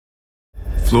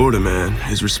Florida man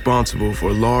is responsible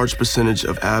for a large percentage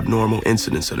of abnormal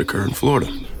incidents that occur in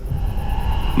Florida.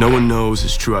 No one knows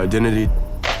his true identity,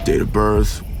 date of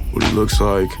birth, what he looks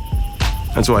like.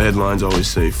 That's why headlines always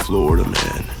say Florida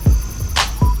man.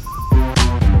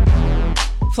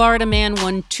 Florida man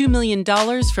won $2 million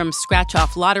from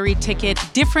scratch-off lottery ticket.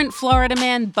 Different Florida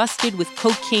man busted with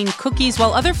cocaine cookies,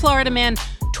 while other Florida man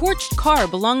torched car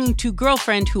belonging to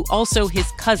girlfriend who also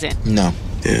his cousin. No.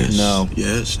 Yes. No.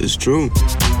 Yes, it's true.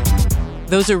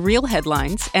 Those are real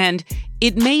headlines, and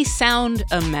it may sound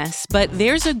a mess, but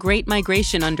there's a great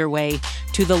migration underway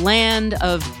to the land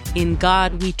of In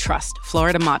God We Trust,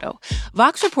 Florida motto.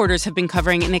 Vox reporters have been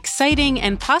covering an exciting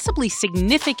and possibly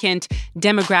significant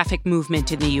demographic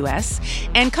movement in the U.S.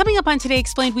 And coming up on Today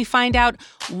Explained, we find out,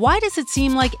 why does it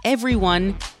seem like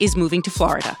everyone is moving to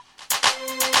Florida?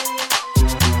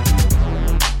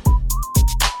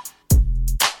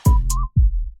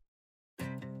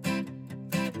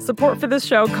 Support for this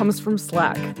show comes from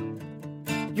Slack.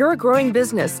 You're a growing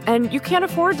business, and you can't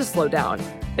afford to slow down.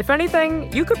 If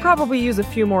anything, you could probably use a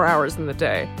few more hours in the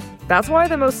day. That's why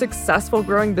the most successful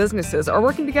growing businesses are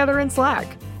working together in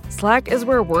Slack. Slack is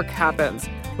where work happens,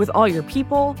 with all your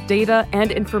people, data,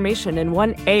 and information in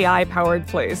one AI-powered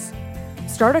place.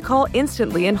 Start a call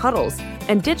instantly in huddles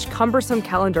and ditch cumbersome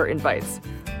calendar invites.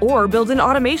 Or build an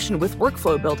automation with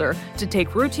Workflow Builder to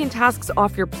take routine tasks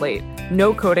off your plate.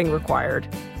 No coding required.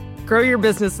 Grow your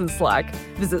business in Slack.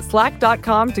 Visit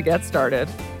slack.com to get started.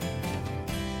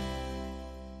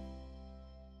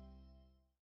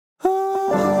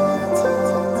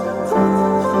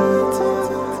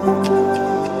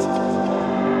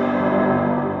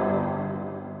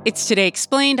 It's Today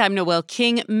Explained. I'm Noelle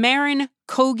King. Maren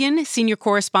Cogan, senior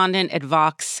correspondent at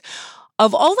Vox.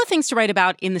 Of all the things to write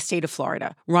about in the state of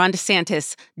Florida, Ron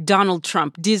DeSantis, Donald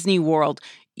Trump, Disney World,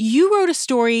 you wrote a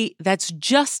story that's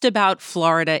just about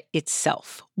Florida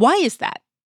itself. Why is that?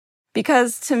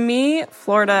 Because to me,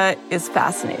 Florida is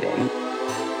fascinating.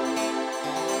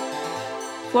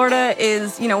 Florida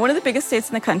is, one of the biggest states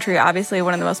in the country, obviously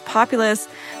one of the most populous,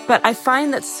 but I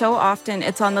find that so often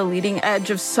it's on the leading edge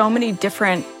of so many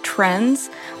different trends,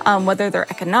 whether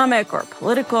they're economic or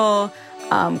political,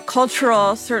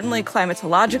 cultural, certainly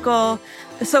climatological.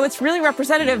 So it's really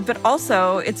representative, but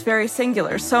also it's very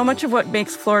singular. So much of what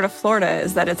makes Florida Florida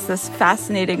is that it's this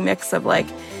fascinating mix of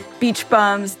beach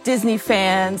bums, Disney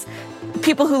fans,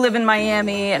 people who live in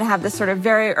Miami and have this sort of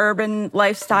very urban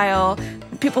lifestyle,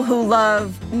 people who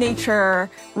love nature,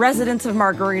 residents of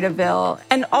Margaritaville.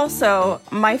 And also,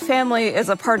 my family is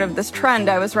a part of this trend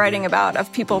I was writing about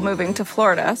of people moving to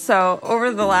Florida. So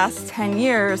over the last 10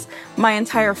 years, my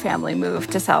entire family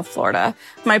moved to South Florida.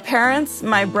 My parents,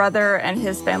 my brother and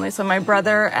his family, so my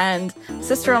brother and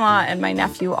sister-in-law and my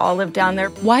nephew all live down there.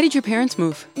 Why did your parents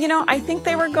move? I think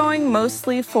they were going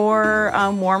mostly for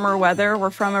warmer weather. We're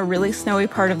from a really snowy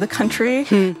part of the country.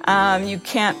 You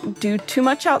can't do too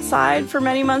much outside for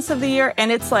many months of the year.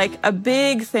 And it's a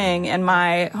big thing in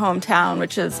my hometown,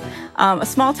 which is a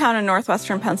small town in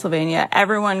northwestern Pennsylvania.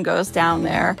 Everyone goes down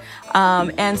there.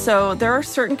 And so there are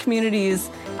certain communities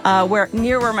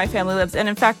near where my family lives. And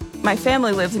in fact, my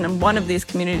family lives in one of these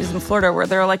communities in Florida where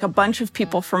there are a bunch of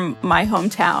people from my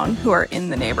hometown who are in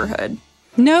the neighborhood.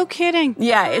 No kidding.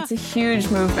 Yeah, it's a huge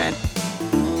movement.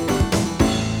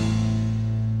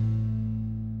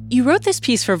 You wrote this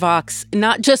piece for Vox,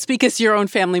 not just because your own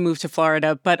family moved to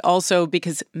Florida, but also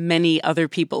because many other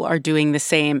people are doing the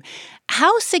same.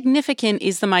 How significant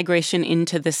is the migration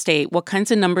into the state? What kinds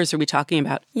of numbers are we talking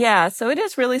about? Yeah, so it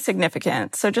is really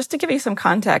significant. So just to give you some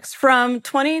context, from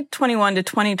 2021 to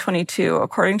 2022,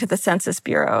 according to the Census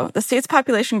Bureau, the state's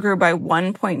population grew by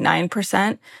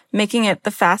 1.9%, making it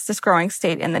the fastest growing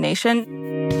state in the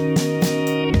nation.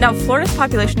 Now, Florida's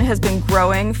population has been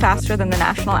growing faster than the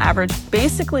national average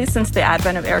basically since the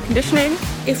advent of air conditioning.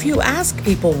 If you ask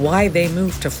people why they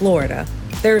moved to Florida,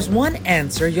 there's one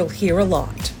answer you'll hear a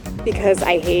lot. Because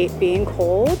I hate being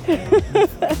cold.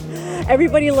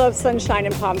 Everybody loves sunshine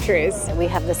and palm trees. We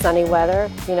have the sunny weather.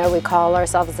 We call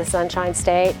ourselves the Sunshine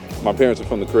State. My parents are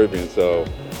from the Caribbean, so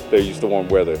they're used to warm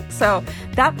weather. So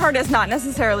that part is not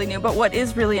necessarily new, but what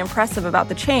is really impressive about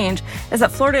the change is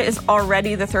that Florida is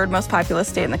already the third most populous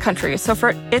state in the country. So for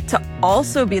it to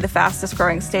also be the fastest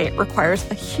growing state requires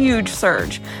a huge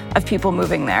surge of people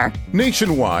moving there.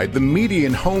 Nationwide, the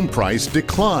median home price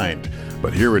declined.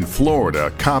 But here in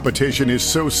Florida, competition is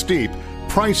so steep,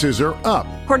 prices are up.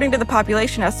 According to the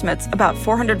population estimates, about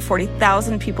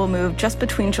 440,000 people moved just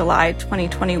between July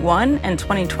 2021 and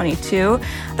 2022.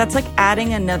 That's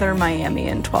adding another Miami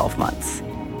in 12 months.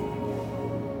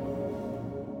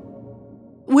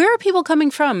 Where are people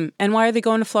coming from, and why are they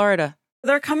going to Florida?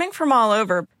 They're coming from all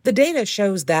over. The data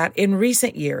shows that in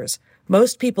recent years,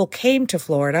 most people came to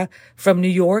Florida from New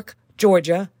York,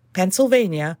 Georgia,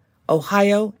 Pennsylvania,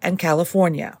 Ohio, and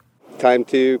California. Time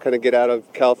to kind of get out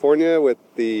of California with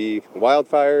the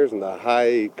wildfires and the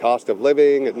high cost of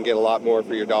living and get a lot more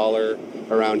for your dollar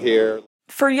around here.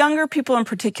 For younger people in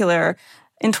particular,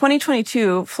 in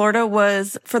 2022, Florida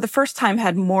was, for the first time,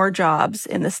 had more jobs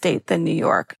in the state than New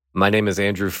York. My name is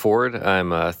Andrew Ford.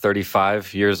 I'm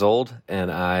 35 years old,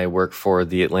 and I work for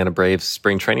the Atlanta Braves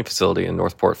spring training facility in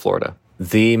Northport, Florida.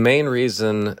 The main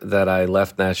reason that I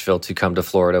left Nashville to come to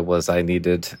Florida was I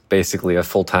needed basically a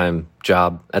full-time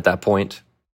job at that point.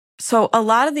 So a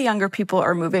lot of the younger people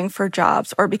are moving for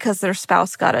jobs or because their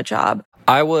spouse got a job.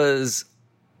 I was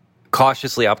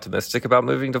cautiously optimistic about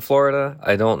moving to Florida.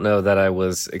 I don't know that I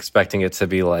was expecting it to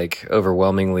be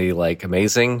overwhelmingly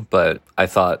amazing, but I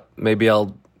thought maybe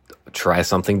I'll try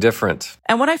something different.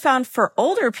 And what I found for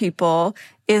older people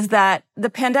is that the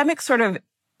pandemic sort of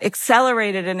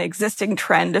accelerated an existing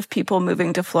trend of people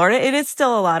moving to Florida. It is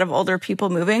still a lot of older people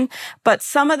moving, but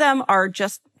some of them are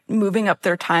just moving up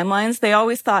their timelines. They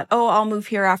always thought, oh, I'll move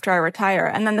here after I retire.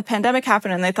 And then the pandemic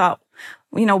happened and they thought,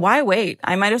 why wait?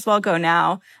 I might as well go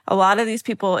now. A lot of these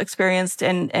people experienced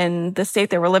in the state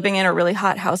they were living in a really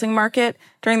hot housing market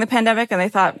during the pandemic. And they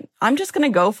thought, I'm just going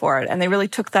to go for it. And they really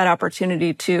took that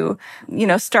opportunity to,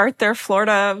 start their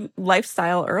Florida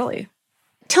lifestyle early.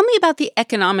 Tell me about the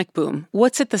economic boom.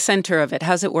 What's at the center of it?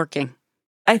 How's it working?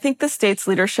 I think the state's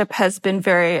leadership has been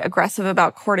very aggressive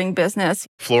about courting business.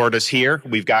 Florida's here.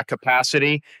 We've got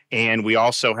capacity, and we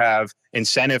also have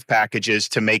incentive packages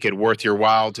to make it worth your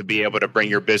while to be able to bring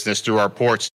your business through our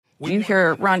ports. You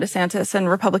hear Ron DeSantis and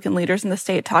Republican leaders in the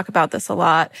state talk about this a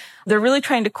lot. They're really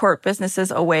trying to court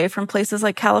businesses away from places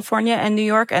like California and New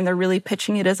York, and they're really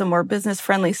pitching it as a more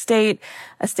business-friendly state,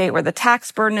 a state where the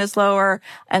tax burden is lower.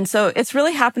 And so it's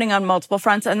really happening on multiple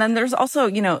fronts. And then there's also,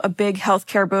 a big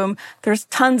healthcare boom. There's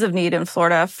tons of need in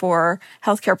Florida for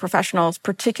healthcare professionals,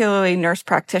 particularly nurse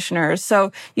practitioners.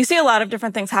 So you see a lot of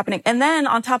different things happening. And then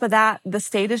on top of that, the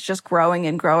state is just growing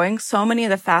and growing. So many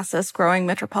of the fastest growing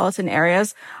metropolitan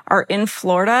areas are in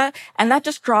Florida, and that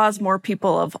just draws more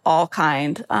people of all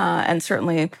kind. And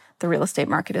certainly the real estate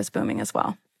market is booming as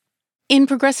well. In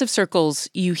progressive circles,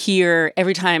 you hear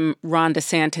every time Ron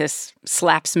DeSantis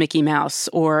slaps Mickey Mouse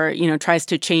or, tries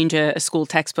to change a school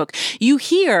textbook, you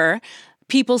hear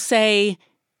people say,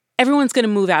 everyone's going to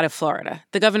move out of Florida.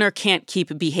 The governor can't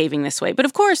keep behaving this way. But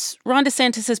of course, Ron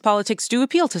DeSantis' politics do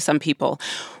appeal to some people.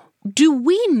 Do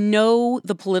we know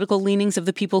the political leanings of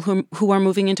the people who are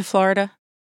moving into Florida?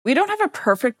 We don't have a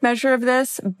perfect measure of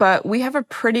this, but we have a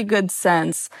pretty good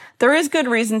sense. There is good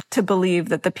reason to believe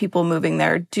that the people moving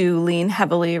there do lean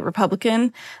heavily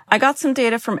Republican. I got some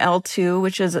data from L2,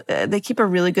 which is, they keep a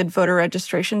really good voter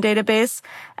registration database,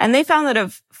 and they found that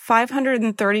of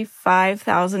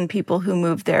 535,000 people who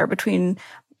moved there between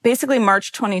basically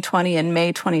March 2020 and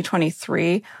May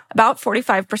 2023, about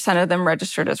 45% of them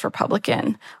registered as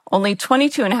Republican. Only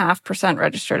 22.5%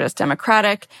 registered as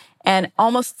Democratic, and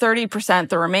almost 30%,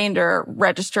 the remainder,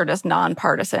 registered as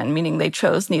nonpartisan, meaning they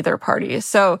chose neither party.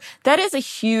 So that is a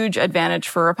huge advantage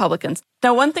for Republicans.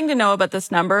 Now, one thing to know about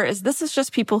this number is this is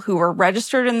just people who were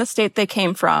registered in the state they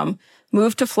came from,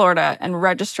 moved to Florida, and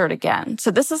registered again.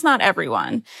 So this is not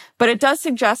everyone, but it does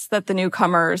suggest that the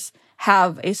newcomers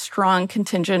have a strong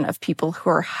contingent of people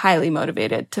who are highly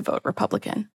motivated to vote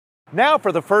Republican. Now,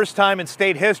 for the first time in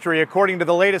state history, according to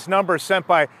the latest numbers sent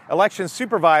by election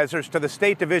supervisors to the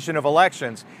State Division of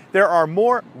Elections, there are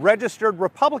more registered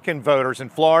Republican voters in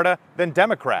Florida than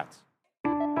Democrats.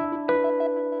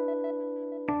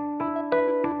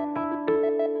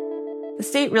 The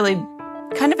state really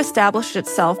kind of established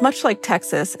itself, much like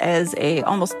Texas, as a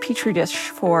almost petri dish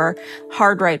for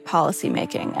hard right policy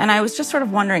making. And I was just sort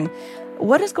of wondering,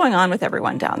 what is going on with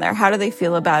everyone down there? How do they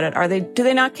feel about it? Do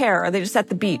they not care? Are they just at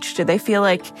the beach? Do they feel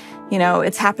like,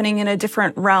 it's happening in a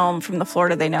different realm from the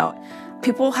Florida they know?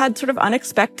 People had sort of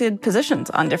unexpected positions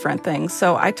on different things.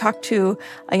 So I talked to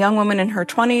a young woman in her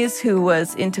 20s who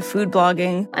was into food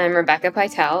blogging. I'm Rebecca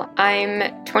Pytel.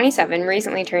 I'm 27,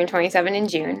 recently turned 27 in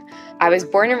June. I was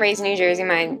born and raised in New Jersey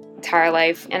my entire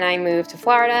life, and I moved to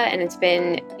Florida, and it's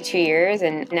been 2 years,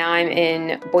 and now I'm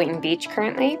in Boynton Beach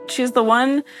currently. She's the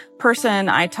one person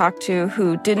I talked to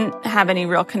who didn't have any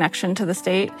real connection to the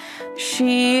state.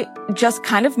 She just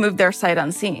kind of moved there sight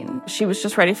unseen. She was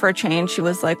just ready for a change. She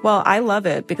was like, well, I love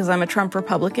it because I'm a Trump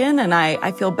Republican, and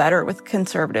I feel better with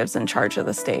conservatives in charge of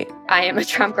the state. I am a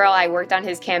Trump girl. I worked on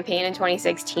his campaign in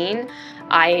 2016.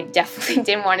 I definitely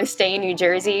didn't want to stay in New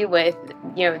Jersey with,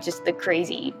 just the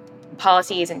crazy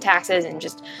policies and taxes and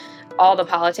just all the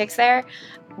politics there.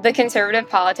 The conservative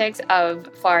politics of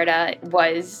Florida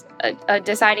was a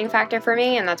deciding factor for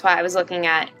me, and that's why I was looking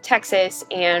at Texas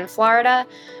and Florida.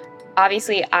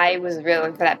 Obviously, I was really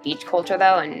looking for that beach culture,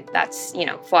 though, and that's,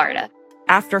 Florida.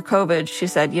 After COVID, she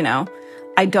said,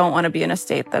 I don't want to be in a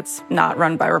state that's not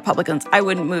run by Republicans. I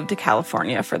wouldn't move to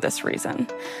California for this reason.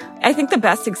 I think the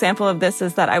best example of this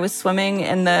is that I was swimming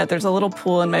there's a little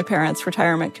pool in my parents'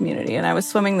 retirement community, and I was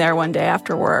swimming there one day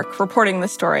after work, reporting the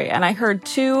story, and I heard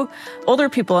two older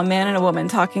people, a man and a woman,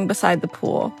 talking beside the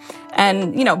pool.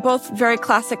 And, both very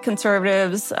classic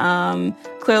conservatives,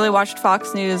 clearly watched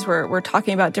Fox News, were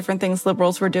talking about different things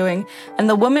liberals were doing. And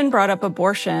the woman brought up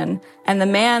abortion, and the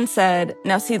man said,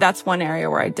 now see, that's one area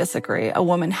where I disagree. A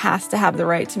woman has to have the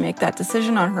right to make that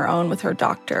decision on her own with her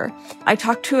doctor. I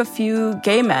talked to a few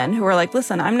gay men who were like,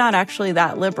 listen, I'm not actually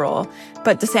that liberal,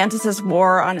 but DeSantis's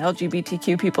war on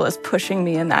LGBTQ people is pushing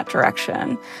me in that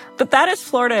direction. But that is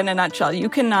Florida in a nutshell. You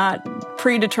cannot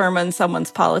predetermine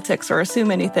someone's politics or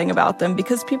assume anything about them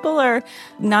because people are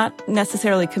not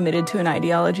necessarily committed to an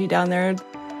ideology down there.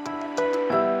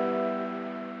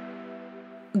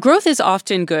 Growth is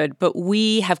often good, but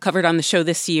we have covered on the show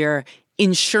this year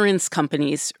insurance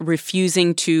companies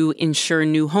refusing to insure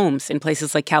new homes in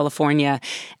places like California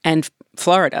and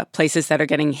Florida, places that are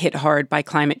getting hit hard by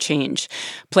climate change,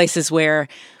 places where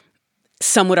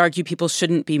some would argue people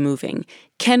shouldn't be moving.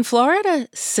 Can Florida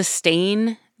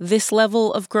sustain this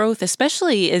level of growth,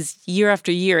 especially as year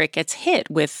after year it gets hit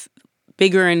with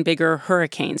bigger and bigger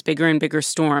hurricanes, bigger and bigger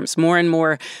storms, more and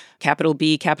more capital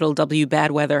B, capital W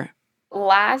bad weather?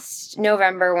 Last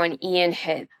November when Ian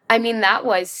hit, that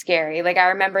was scary. I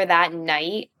remember that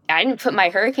night, I didn't put my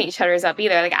hurricane shutters up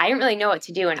either. I didn't really know what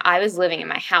to do. And I was living in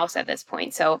my house at this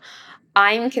point. So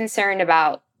I'm concerned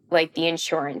about the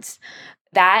insurance.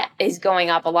 That is going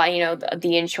up a lot.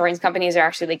 The insurance companies are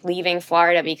actually leaving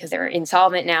Florida because they're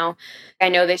insolvent now. I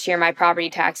know this year my property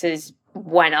taxes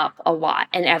went up a lot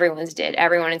and everyone's did.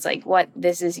 Everyone is like, what?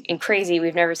 This is crazy.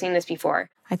 We've never seen this before.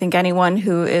 I think anyone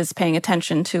who is paying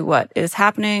attention to what is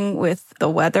happening with the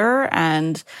weather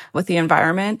and with the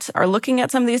environment are looking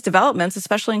at some of these developments,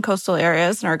 especially in coastal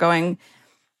areas, and are going,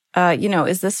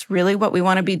 is this really what we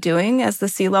want to be doing as the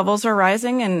sea levels are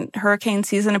rising and hurricane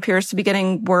season appears to be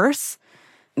getting worse?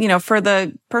 For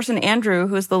the person, Andrew,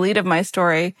 who's the lead of my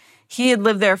story, he had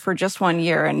lived there for just 1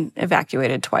 year and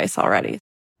evacuated twice already.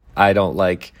 I don't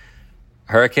like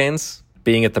hurricanes,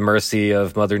 being at the mercy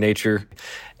of Mother Nature.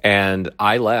 And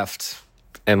I left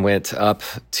and went up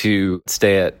to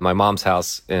stay at my mom's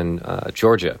house in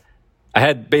Georgia. I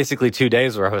had basically 2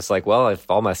 days where I was like, well, if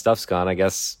all my stuff's gone, I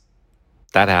guess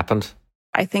that happened.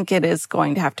 I think it is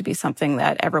going to have to be something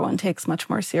that everyone takes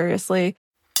much more seriously.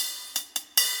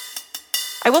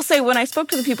 I will say, when I spoke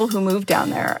to the people who moved down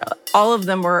there, all of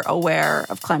them were aware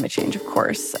of climate change, of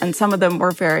course, and some of them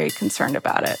were very concerned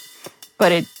about it.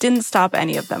 But it didn't stop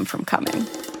any of them from coming.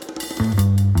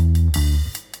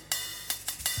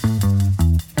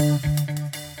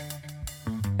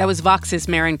 That was Vox's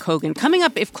Maren Cogan. Coming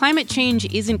up, if climate change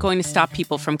isn't going to stop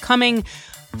people from coming,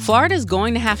 Florida's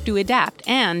going to have to adapt.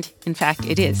 And, in fact,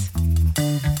 it is.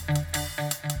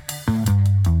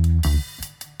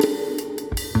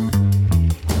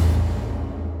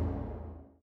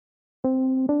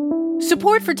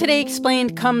 Support for Today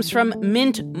Explained comes from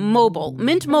Mint Mobile.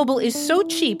 Mint Mobile is so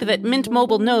cheap that Mint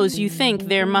Mobile knows you think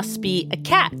there must be a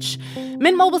catch.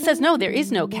 Mint Mobile says no, there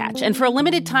is no catch. And for a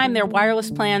limited time, their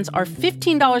wireless plans are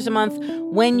 $15 a month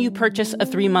when you purchase a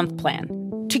 3-month plan.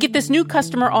 To get this new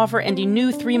customer offer and a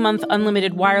new 3-month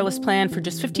unlimited wireless plan for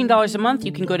just $15 a month,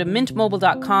 you can go to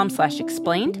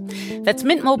mintmobile.com/explained. That's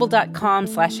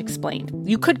mintmobile.com/explained.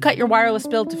 You could cut your wireless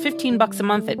bill to $15 a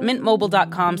month at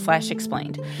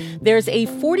mintmobile.com/explained. There's a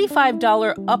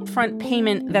 $45 upfront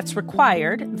payment that's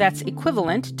required. That's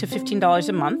equivalent to $15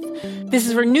 a month. This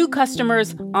is for new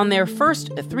customers on their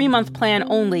first 3-month plan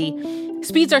only.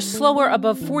 Speeds are slower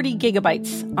above 40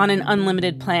 gigabytes on an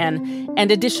unlimited plan, and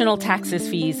additional taxes,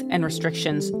 fees, and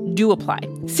restrictions do apply.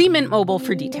 See Mint Mobile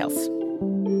for details.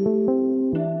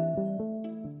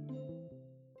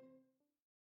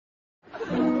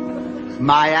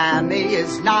 Miami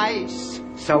is nice,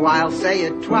 so I'll say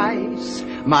it twice.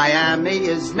 Miami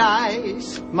is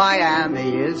nice.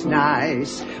 Miami is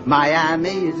nice.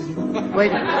 Miami is...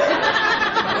 Wait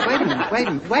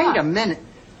a minute.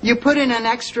 You put in an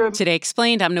extra... Today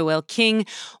Explained, I'm Noel King.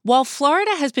 While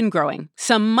Florida has been growing,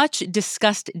 some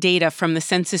much-discussed data from the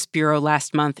Census Bureau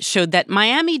last month showed that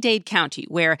Miami-Dade County,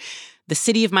 where the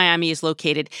city of Miami is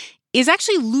located, is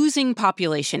actually losing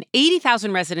population.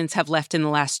 80,000 residents have left in the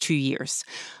last 2 years.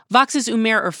 Vox's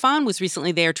Umair Irfan was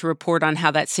recently there to report on how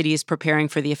that city is preparing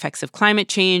for the effects of climate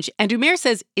change. And Umair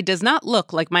says it does not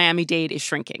look like Miami-Dade is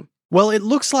shrinking. Well, it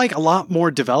looks like a lot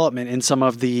more development in some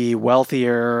of the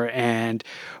wealthier and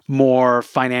more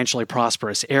financially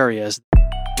prosperous areas.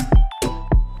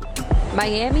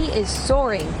 Miami is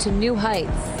soaring to new heights.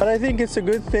 But I think it's a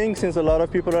good thing since a lot of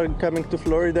people are coming to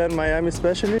Florida and Miami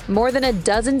especially. More than a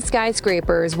dozen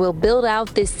skyscrapers will build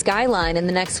out this skyline in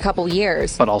the next couple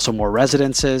years. But also more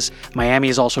residences. Miami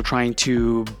is also trying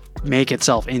to make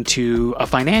itself into a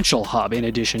financial hub in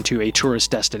addition to a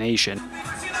tourist destination.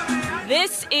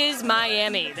 This is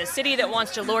Miami, the city that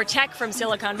wants to lure tech from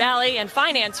Silicon Valley and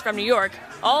finance from New York,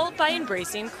 all by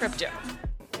embracing crypto.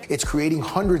 It's creating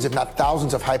hundreds, if not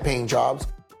thousands, of high-paying jobs.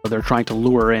 They're trying to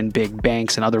lure in big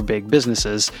banks and other big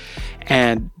businesses,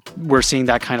 and we're seeing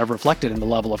that kind of reflected in the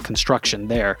level of construction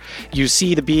there. You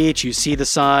see the beach, you see the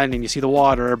sun, and you see the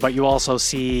water, but you also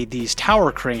see these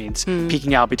tower cranes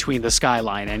peeking out between the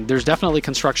skyline, and there's definitely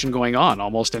construction going on.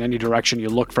 Almost in any direction you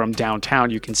look from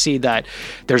downtown, you can see that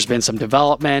there's been some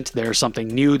development, there's something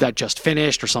new that just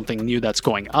finished, or something new that's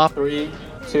going up. 3,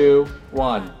 2,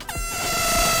 1.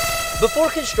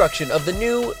 Before construction of the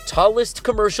new, tallest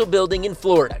commercial building in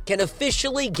Florida can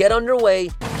officially get underway,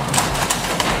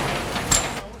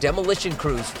 demolition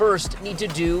crews first need to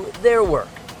do their work.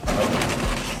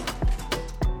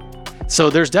 So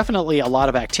there's definitely a lot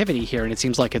of activity here, and it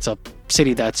seems like it's a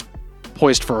city that's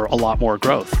poised for a lot more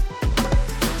growth.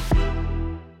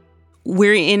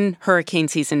 We're in hurricane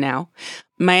season now.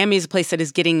 Miami is a place that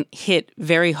is getting hit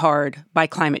very hard by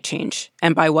climate change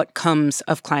and by what comes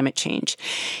of climate change.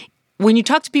 When you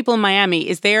talk to people in Miami,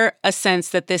 is there a sense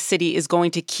that this city is going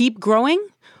to keep growing,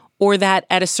 or that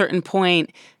at a certain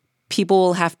point, people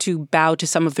will have to bow to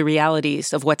some of the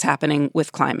realities of what's happening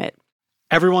with climate?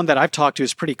 Everyone that I've talked to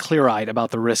is pretty clear-eyed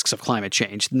about the risks of climate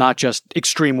change, not just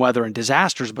extreme weather and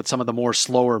disasters, but some of the more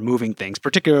slower-moving things,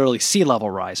 particularly sea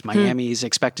level rise. Miami is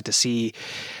expected to see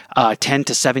 10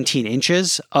 to 17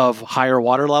 inches of higher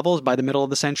water levels by the middle of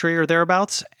the century or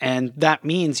thereabouts, and that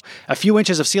means a few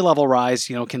inches of sea level rise,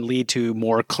 can lead to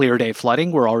more clear-day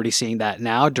flooding. We're already seeing that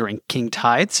now during king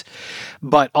tides,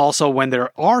 but also when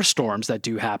there are storms that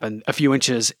do happen, a few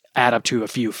inches add up to a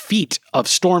few feet of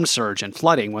storm surge and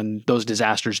flooding when those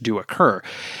disasters do occur.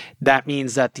 That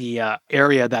means that the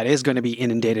area that is going to be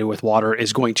inundated with water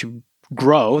is going to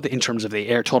grow in terms of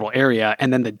the total area,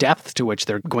 and then the depth to which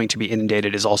they're going to be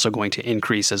inundated is also going to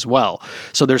increase as well.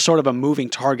 So there's sort of a moving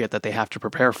target that they have to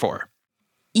prepare for.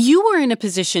 You were in a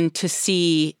position to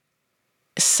see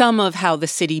some of how the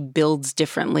city builds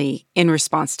differently in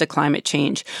response to climate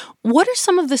change. What are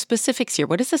some of the specifics here?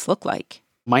 What does this look like?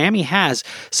 Miami has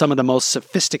some of the most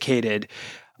sophisticated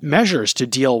measures to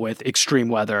deal with extreme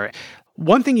weather.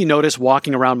 One thing you notice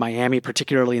walking around Miami,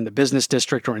 particularly in the business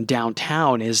district or in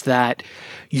downtown, is that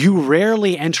you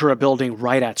rarely enter a building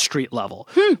right at street level.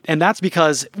 And that's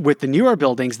because with the newer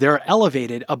buildings, they're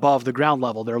elevated above the ground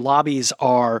level. Their lobbies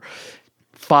are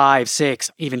 5, 6,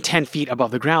 even 10 feet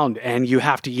above the ground. And you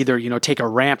have to either, take a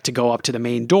ramp to go up to the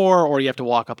main door, or you have to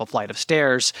walk up a flight of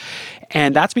stairs.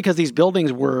 And that's because these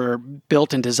buildings were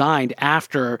built and designed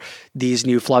after these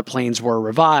new floodplains were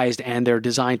revised, and they're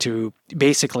designed to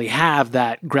basically have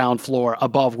that ground floor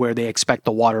above where they expect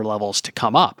the water levels to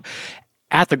come up.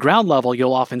 At the ground level,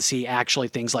 you'll often see actually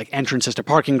things like entrances to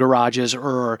parking garages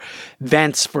or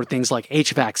vents for things like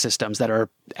HVAC systems that are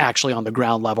actually on the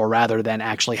ground level rather than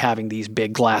actually having these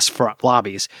big glass front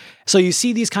lobbies. So you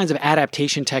see these kinds of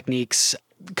adaptation techniques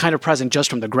kind of present just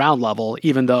from the ground level,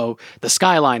 even though the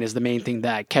skyline is the main thing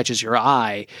that catches your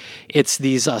eye. It's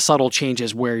these subtle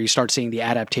changes where you start seeing the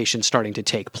adaptation starting to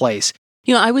take place.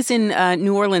 I was in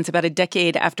New Orleans about a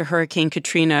decade after Hurricane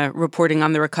Katrina, reporting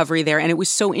on the recovery there. And it was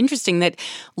so interesting that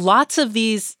lots of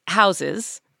these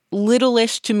houses,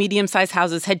 little-ish to medium-sized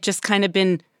houses, had just kind of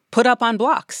been put up on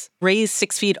blocks, raised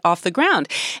 6 feet off the ground.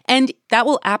 And that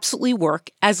will absolutely work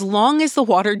as long as the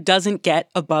water doesn't get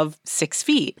above 6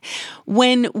 feet.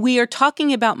 When we are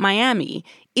talking about Miami,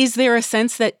 is there a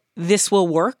sense that this will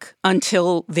work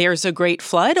until there's a great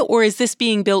flood? Or is this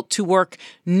being built to work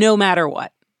no matter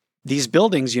what? These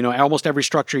buildings, almost every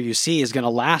structure you see is going to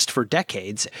last for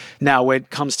decades. Now, when it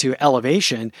comes to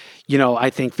elevation, I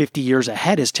think 50 years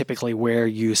ahead is typically where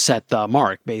you set the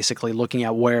mark, basically looking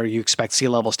at where you expect sea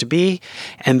levels to be,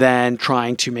 and then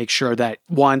trying to make sure that,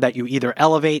 one, that you either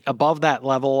elevate above that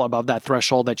level, above that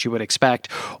threshold that you would expect,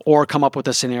 or come up with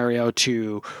a scenario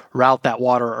to route that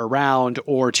water around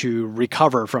or to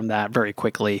recover from that very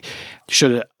quickly,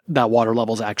 should that water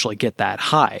levels actually get that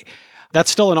high.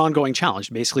 that's still an ongoing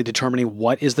challenge, basically determining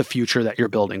what is the future that you're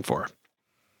building for.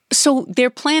 So they're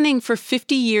planning for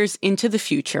 50 years into the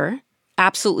future.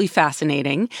 Absolutely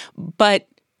fascinating. But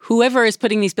whoever is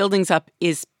putting these buildings up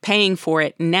is paying for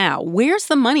it now. Where's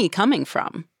the money coming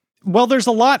from? Well, there's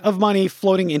a lot of money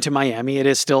floating into Miami. It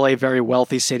is still a very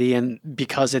wealthy city, and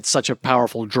because it's such a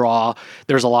powerful draw,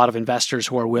 there's a lot of investors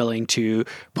who are willing to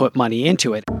put money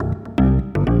into it.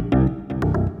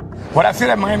 What I feel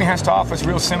that Miami has to offer is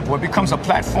real simple. It becomes a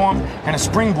platform and a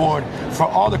springboard for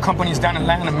all the companies down in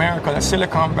Latin America that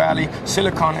Silicon Valley,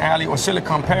 Silicon Alley, or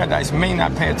Silicon Paradise may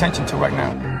not pay attention to right now.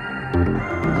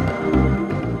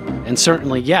 And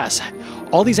certainly, yes,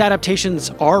 all these adaptations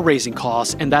are raising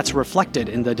costs, and that's reflected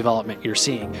in the development you're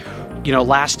seeing.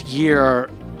 Last year,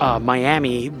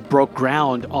 Miami broke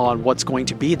ground on what's going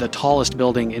to be the tallest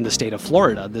building in the state of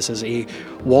Florida. This is a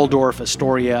Waldorf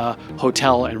Astoria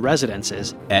hotel and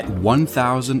residences. At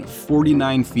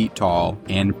 1,049 feet tall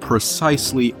and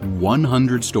precisely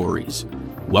 100 stories.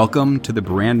 Welcome to the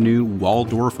brand new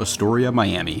Waldorf Astoria,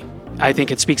 Miami. I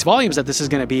think it speaks volumes that this is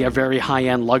going to be a very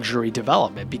high-end luxury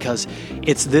development because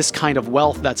it's this kind of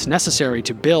wealth that's necessary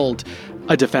to build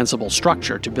a defensible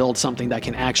structure, to build something that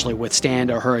can actually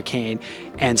withstand a hurricane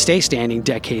and stay standing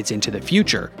decades into the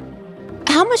future.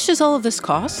 How much does all of this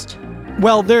cost?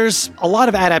 Well, there's a lot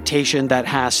of adaptation that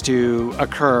has to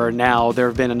occur now. There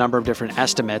have been a number of different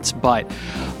estimates, but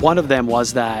one of them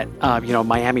was that,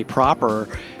 Miami proper,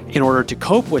 in order to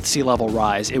cope with sea level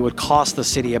rise, it would cost the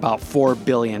city about $4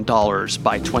 billion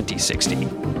by 2060.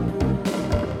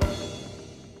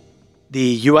 The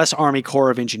U.S. Army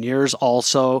Corps of Engineers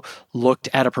also looked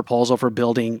at a proposal for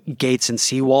building gates and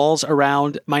seawalls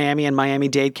around Miami and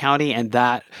Miami-Dade County, and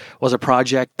that was a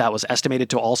project that was estimated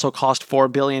to also cost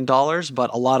 $4 billion, but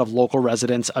a lot of local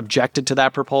residents objected to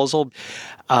that proposal.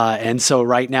 And so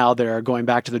right now they're going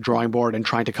back to the drawing board and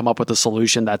trying to come up with a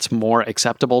solution that's more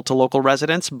acceptable to local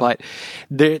residents, but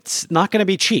it's not going to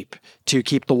be cheap to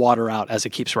keep the water out as it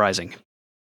keeps rising.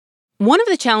 One of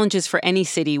the challenges for any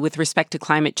city with respect to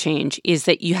climate change is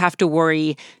that you have to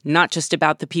worry not just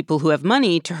about the people who have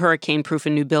money to hurricane-proof a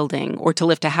new building or to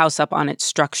lift a house up on its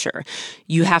structure.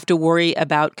 You have to worry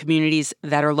about communities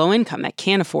that are low income, that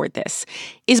can't afford this.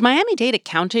 Is Miami-Dade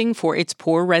accounting for its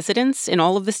poor residents in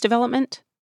all of this development?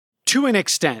 To an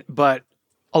extent, but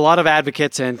a lot of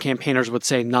advocates and campaigners would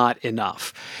say not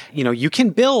enough. You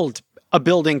can build a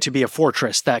building to be a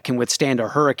fortress that can withstand a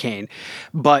hurricane,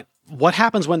 but what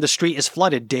happens when the street is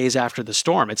flooded days after the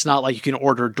storm? It's not like you can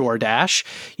order DoorDash.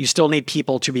 You still need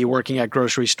people to be working at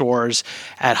grocery stores,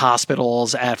 at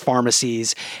hospitals, at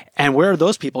pharmacies. And where are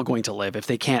those people going to live if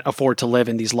they can't afford to live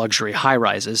in these luxury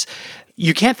high-rises?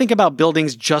 You can't think about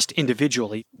buildings just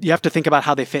individually. You have to think about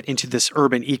how they fit into this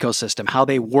urban ecosystem, how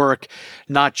they work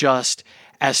not just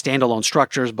as standalone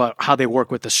structures, but how they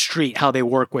work with the street, how they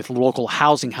work with local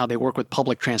housing, how they work with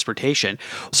public transportation.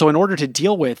 So in order to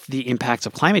deal with the impacts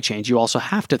of climate change, you also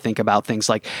have to think about things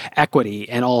like equity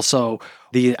and also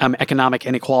the economic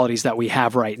inequalities that we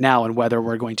have right now and whether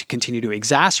we're going to continue to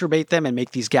exacerbate them and make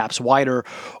these gaps wider,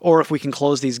 or if we can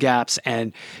close these gaps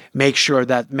and make sure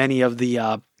that many of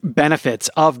the benefits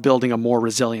of building a more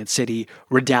resilient city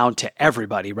redound to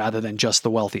everybody rather than just the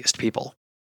wealthiest people.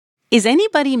 Is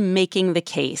anybody making the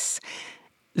case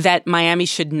that Miami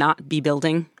should not be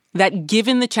building? That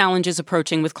given the challenges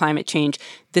approaching with climate change,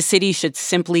 the city should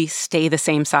simply stay the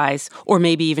same size or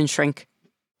maybe even shrink?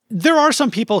 There are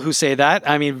some people who say that.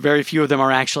 I mean, very few of them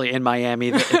are actually in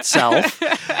Miami itself.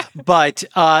 But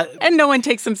and no one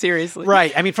takes them seriously.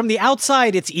 Right. I mean, from the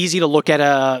outside, it's easy to look at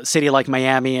a city like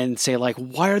Miami and say, like,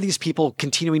 why are these people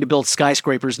continuing to build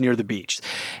skyscrapers near the beach?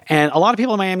 And a lot of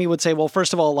people in Miami would say, well,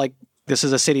 first of all, like, this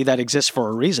is a city that exists for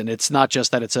a reason. It's not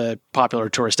just that it's a popular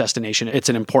tourist destination. It's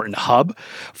an important hub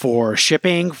for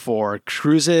shipping, for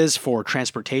cruises, for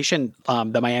transportation.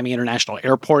 The Miami International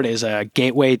Airport is a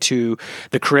gateway to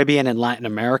the Caribbean and Latin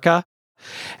America.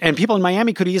 And people in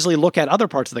Miami could easily look at other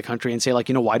parts of the country and say, like,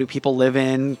 why do people live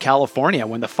in California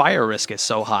when the fire risk is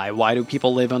so high? Why do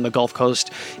people live on the Gulf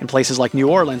Coast in places like New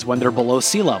Orleans when they're below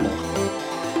sea level?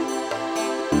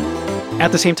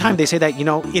 At the same time, they say that,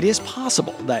 it is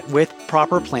possible that with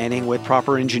proper planning, with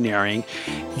proper engineering,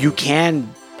 you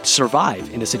can survive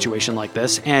in a situation like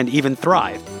this and even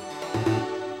thrive.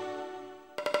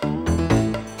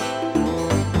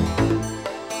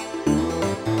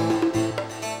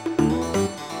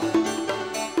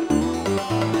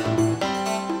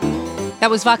 That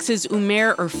was Vox's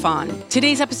Umair Irfan.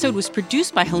 Today's episode was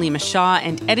produced by Halima Shah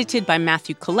and edited by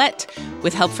Matthew Collette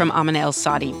with help from Amina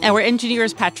El-Sadi. Our engineer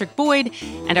is Patrick Boyd,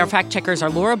 and our fact-checkers are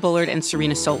Laura Bullard and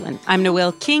Serena Solin. I'm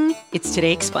Noelle King. It's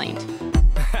Today Explained.